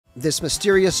This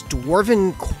mysterious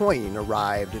dwarven coin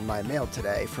arrived in my mail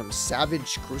today from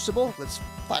Savage Crucible. Let's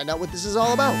find out what this is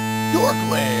all about.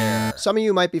 DorkLair! Some of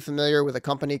you might be familiar with a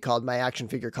company called My Action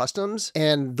Figure Customs,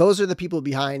 and those are the people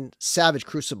behind Savage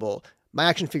Crucible. My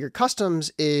Action Figure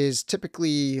Customs is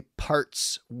typically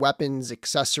parts, weapons,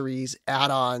 accessories,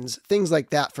 add-ons, things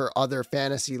like that for other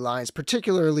fantasy lines,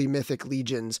 particularly Mythic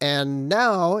Legions. And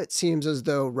now it seems as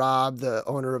though Rob, the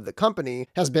owner of the company,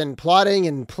 has been plotting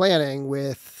and planning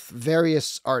with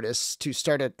various artists to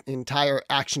start an entire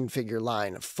action figure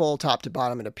line, full top to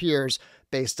bottom, it appears,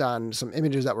 based on some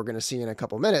images that we're going to see in a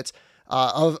couple minutes.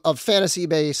 Of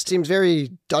fantasy-based, seems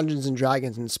very Dungeons and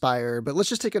Dragons inspired, but let's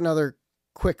just take another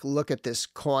quick look at this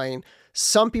coin.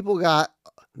 Some people got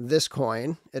this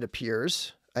coin, it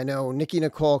appears. I know Nikki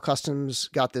Nicole Customs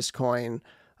got this coin,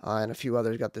 and a few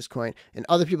others got this coin. And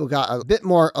other people got a bit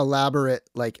more elaborate,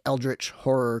 like Eldritch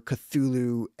Horror,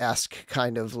 Cthulhu-esque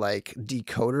kind of like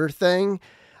decoder thing.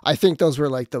 I think those were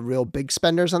like the real big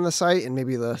spenders on the site, and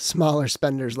maybe the smaller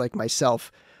spenders like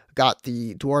myself got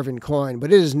the dwarven coin,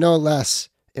 but it is no less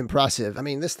impressive. I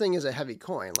mean, this thing is a heavy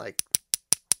coin. Like,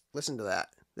 listen to that.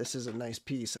 This is a nice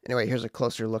piece. Anyway, here's a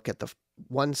closer look at the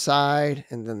one side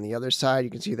and then the other side.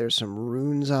 You can see there's some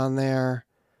runes on there,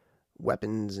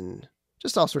 weapons, and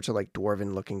just all sorts of like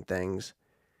dwarven looking things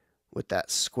with that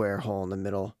square hole in the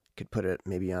middle. You could put it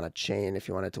maybe on a chain if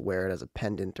you wanted to wear it as a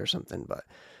pendant or something. But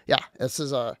yeah, this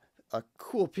is a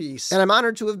cool piece, and I'm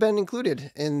honored to have been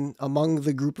included in among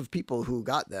the group of people who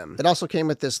got them. It also came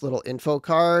with this little info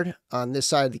card. On this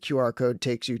side, the QR code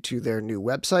takes you to their new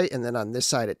website, and then on this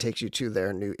side, it takes you to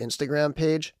their new Instagram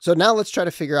page. So now let's try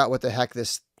to figure out what the heck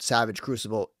this Savage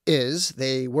Crucible is.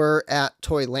 They were at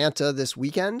Toylanta this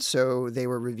weekend, so they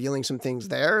were revealing some things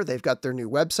there. They've got their new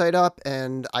website up,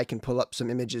 and I can pull up some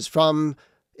images from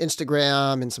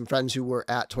Instagram and some friends who were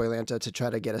at Toylanta to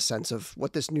try to get a sense of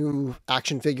what this new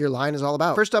action figure line is all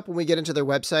about. First up, when we get into their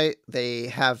website, they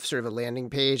have sort of a landing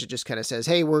page. It just kind of says,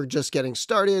 hey, we're just getting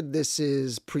started. This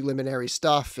is preliminary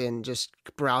stuff, and just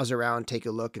browse around, take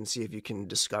a look, and see if you can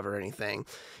discover anything.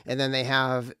 And then they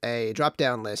have a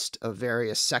drop-down list of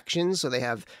various sections. So they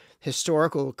have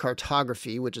historical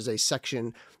cartography, which is a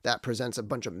section that presents a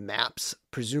bunch of maps,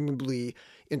 presumably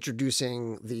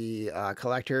introducing the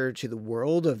collector to the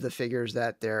world of the figures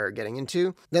that they're getting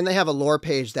into. Then they have a lore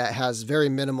page that has very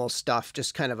minimal stuff,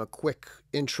 just kind of a quick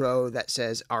intro that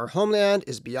says, our homeland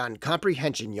is beyond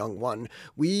comprehension, young one.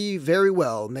 We very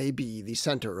well may be the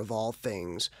center of all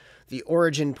things, the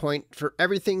origin point for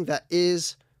everything that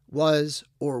is, was,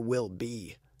 or will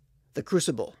be. The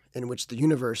crucible in which the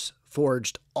universe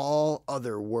forged all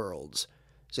other worlds.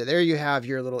 So there you have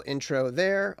your little intro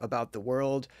there about the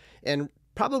world, and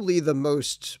probably the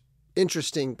most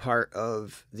interesting part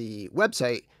of the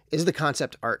website is the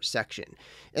concept art section.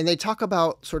 And they talk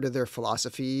about sort of their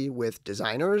philosophy with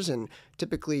designers, and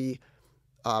typically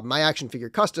My Action Figure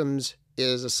Customs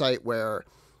is a site where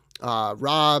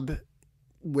Rob,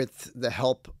 with the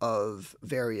help of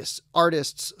various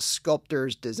artists,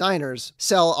 sculptors, designers,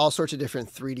 sell all sorts of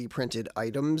different 3D printed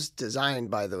items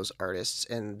designed by those artists.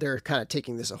 And they're kind of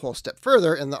taking this a whole step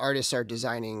further, and the artists are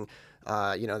designing,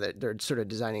 they're sort of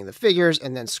designing the figures,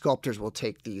 and then sculptors will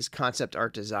take these concept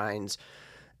art designs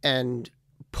and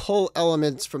pull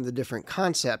elements from the different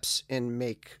concepts and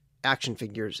make action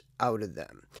figures out of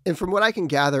them. And from what I can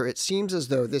gather, it seems as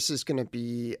though this is going to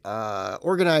be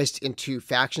organized into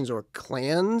factions or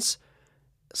clans,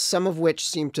 some of which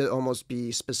seem to almost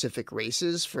be specific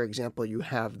races. For example, you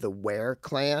have the Were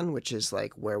clan, which is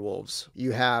like werewolves.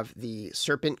 You have the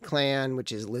Serpent clan,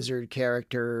 which is lizard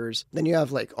characters. Then you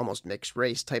have like almost mixed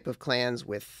race type of clans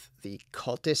with the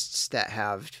cultists that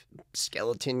have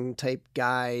skeleton type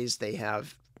guys. They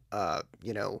have,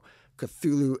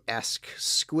 Cthulhu-esque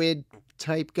squid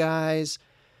type guys,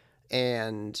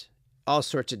 and all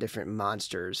sorts of different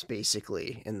monsters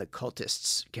basically in the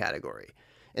cultists category.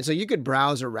 And so you could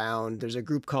browse around. There's a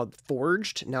group called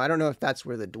Forged. Now, I don't know if that's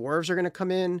where the dwarves are going to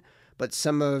come in, but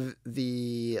some of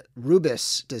the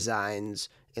Rubus designs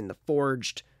in the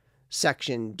Forged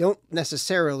section don't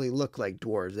necessarily look like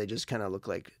dwarves. They just kind of look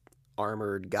like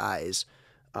armored guys.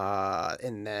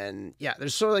 And then, yeah,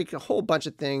 there's sort of like a whole bunch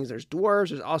of things. There's dwarves,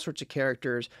 there's all sorts of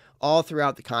characters all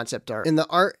throughout the concept art. And the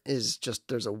art is just,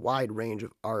 there's a wide range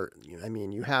of art. I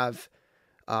mean, you have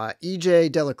E.J.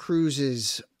 Dela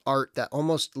Cruz's art that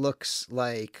almost looks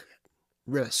like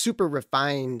super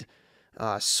refined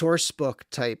source book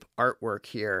type artwork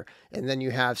here. And then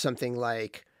you have something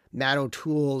like Matt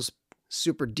O'Toole's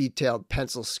super detailed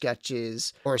pencil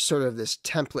sketches, or sort of this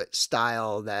template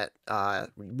style that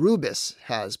Rubus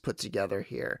has put together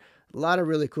here. A lot of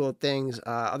really cool things.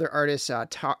 Other artists,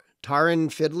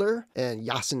 Taran Fiddler and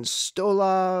Yasin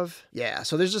Stolov. Yeah,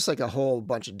 so there's just like a whole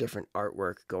bunch of different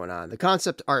artwork going on. The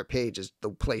concept art page is the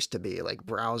place to be, like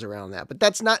browse around that. But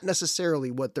that's not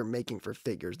necessarily what they're making for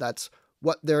figures. That's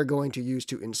what they're going to use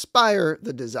to inspire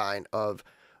the design of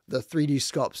the 3D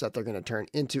sculpts that they're going to turn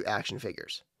into action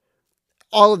figures.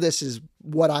 All of this is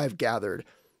what I've gathered.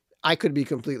 I could be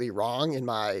completely wrong in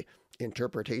my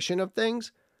interpretation of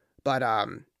things, but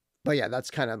yeah,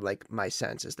 that's kind of like my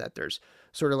sense, is that there's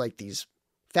sort of like these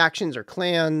factions or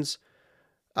clans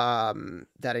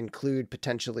that include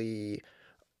potentially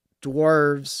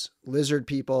dwarves, lizard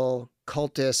people,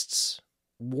 cultists,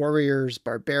 warriors,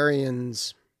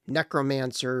 barbarians,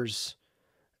 necromancers,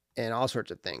 and all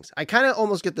sorts of things. I kind of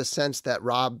almost get the sense that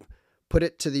Rob put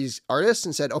it to these artists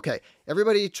and said, okay,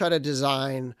 everybody try to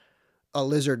design a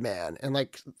lizard man. And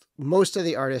like most of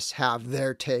the artists have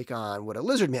their take on what a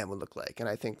lizard man would look like. And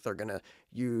I think they're going to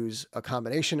use a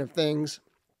combination of things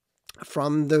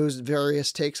from those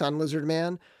various takes on lizard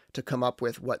man to come up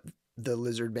with what the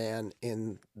lizard man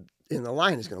in the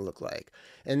line is going to look like.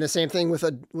 And the same thing with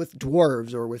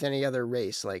dwarves or with any other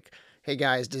race. Like, hey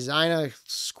guys, design a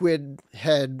squid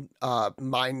head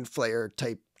mind flayer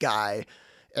type guy,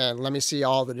 and let me see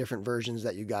all the different versions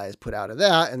that you guys put out of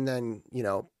that, and then, you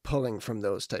know, pulling from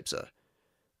those types of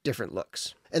different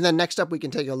looks. And then next up, we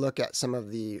can take a look at some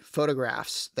of the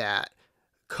photographs that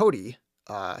Cody,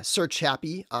 Search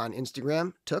Happy on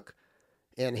Instagram, took.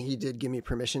 And he did give me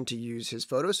permission to use his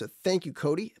photos. So thank you,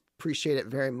 Cody. Appreciate it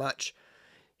very much.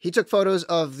 He took photos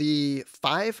of the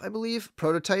 5, I believe,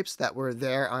 prototypes that were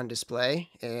there on display.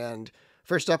 And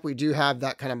first up, we do have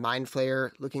that kind of mind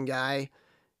flayer looking guy.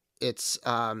 It's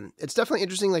definitely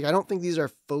interesting. Like, I don't think these are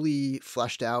fully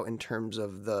fleshed out in terms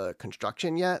of the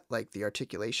construction yet, like the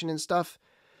articulation and stuff,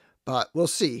 but we'll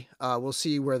see. We'll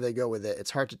see where they go with it. It's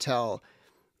hard to tell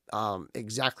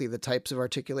exactly the types of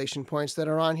articulation points that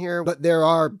are on here, but there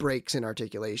are breaks in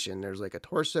articulation. There's like a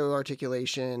torso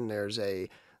articulation. There's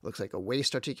looks like a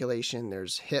waist articulation.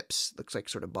 There's hips, looks like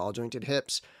sort of ball jointed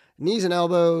hips, knees and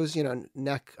elbows, you know,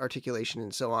 neck articulation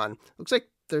and so on. Looks like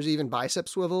there's even bicep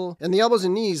swivel, and the elbows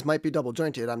and knees might be double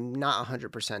jointed. I'm not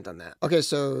 100% on that. Okay,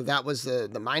 so that was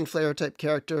the mind flayer type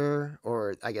character,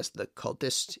 or I guess the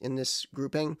cultist in this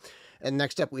grouping. And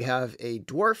next up we have a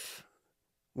dwarf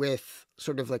with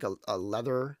sort of like a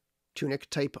leather tunic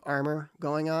type armor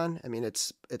going on. I mean,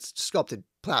 it's sculpted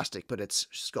plastic, but it's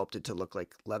sculpted to look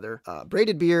like leather.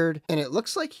 Braided beard, and it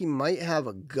looks like he might have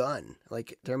a gun.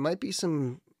 Like, there might be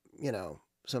some, you know,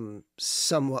 some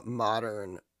somewhat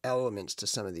modern elements to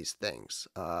some of these things.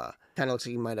 Kind of looks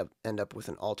like you might end up with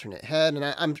an alternate head,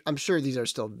 and I'm sure these are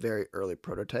still very early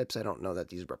prototypes. I don't know that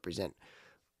these represent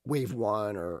wave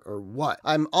 1 or what.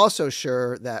 I'm also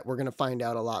sure that we're going to find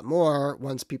out a lot more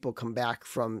once people come back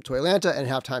from Toylanta and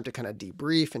have time to kind of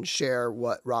debrief and share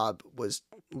what Rob was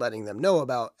letting them know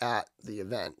about at the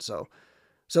event. So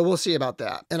we'll see about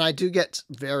that. And I do get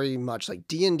very much like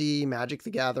D&D, Magic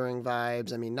the Gathering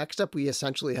vibes. I mean, next up we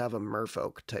essentially have a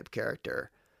merfolk type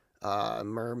character.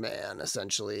 Merman,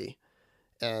 essentially.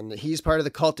 And he's part of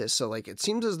the cultists. So, like, it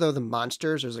seems as though the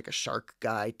monsters, there's like a shark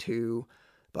guy too,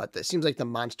 but it seems like the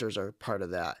monsters are part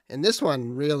of that. And this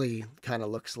one really kind of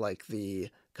looks like the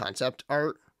concept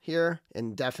art here,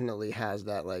 and definitely has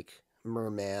that like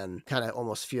merman, kind of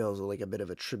almost feels like a bit of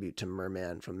a tribute to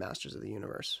Merman from Masters of the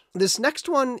Universe. This next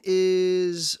one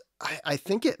is, I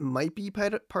think it might be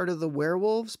part of the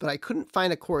werewolves, but I couldn't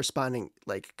find a corresponding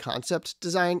like concept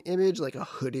design image, like a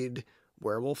hooded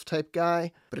werewolf type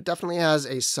guy, but it definitely has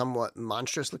a somewhat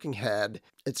monstrous looking head.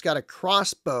 It's got a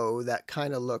crossbow that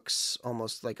kind of looks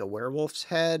almost like a werewolf's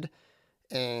head,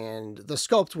 and the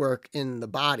sculpt work in the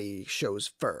body shows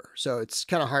fur. So it's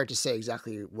kind of hard to say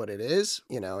exactly what it is,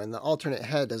 you know, and the alternate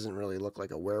head doesn't really look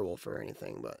like a werewolf or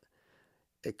anything, but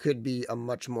it could be a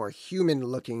much more human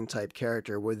looking type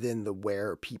character within the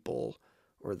were people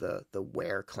or the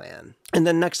were clan. And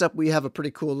then next up we have a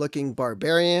pretty cool looking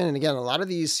barbarian. And again, a lot of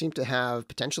these seem to have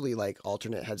potentially like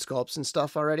alternate head sculpts and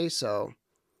stuff already, so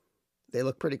they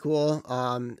look pretty cool.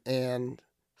 And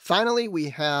finally, we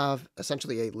have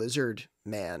essentially a lizard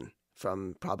man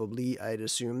from probably, I'd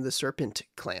assume, the Serpent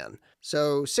clan.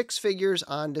 So 6 figures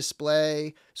on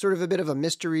display, sort of a bit of a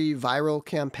mystery viral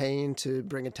campaign to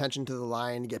bring attention to the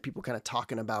line, get people kind of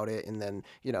talking about it, and then,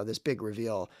 you know, this big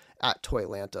reveal at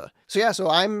Toylanta. So yeah, so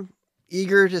I'm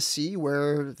eager to see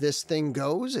where this thing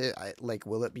goes. Like,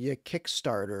 will it be a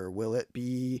Kickstarter? Will it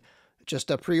be just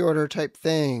a pre-order type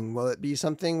thing? Will it be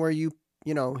something where you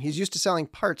you know, he's used to selling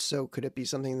parts, so could it be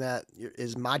something that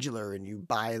is modular and you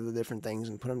buy the different things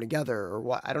and put them together, or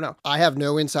what? I don't know. I have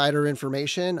no insider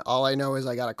information. All I know is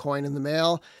I got a coin in the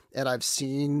mail, and I've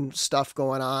seen stuff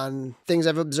going on, things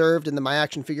I've observed in the My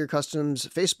Action Figure Customs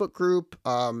Facebook group,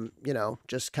 you know,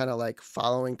 just kind of like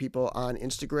following people on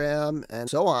Instagram and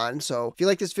so on. So if you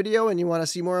like this video and you want to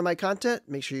see more of my content,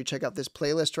 make sure you check out this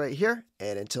playlist right here.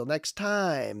 And until next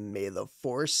time, may the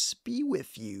force be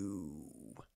with you.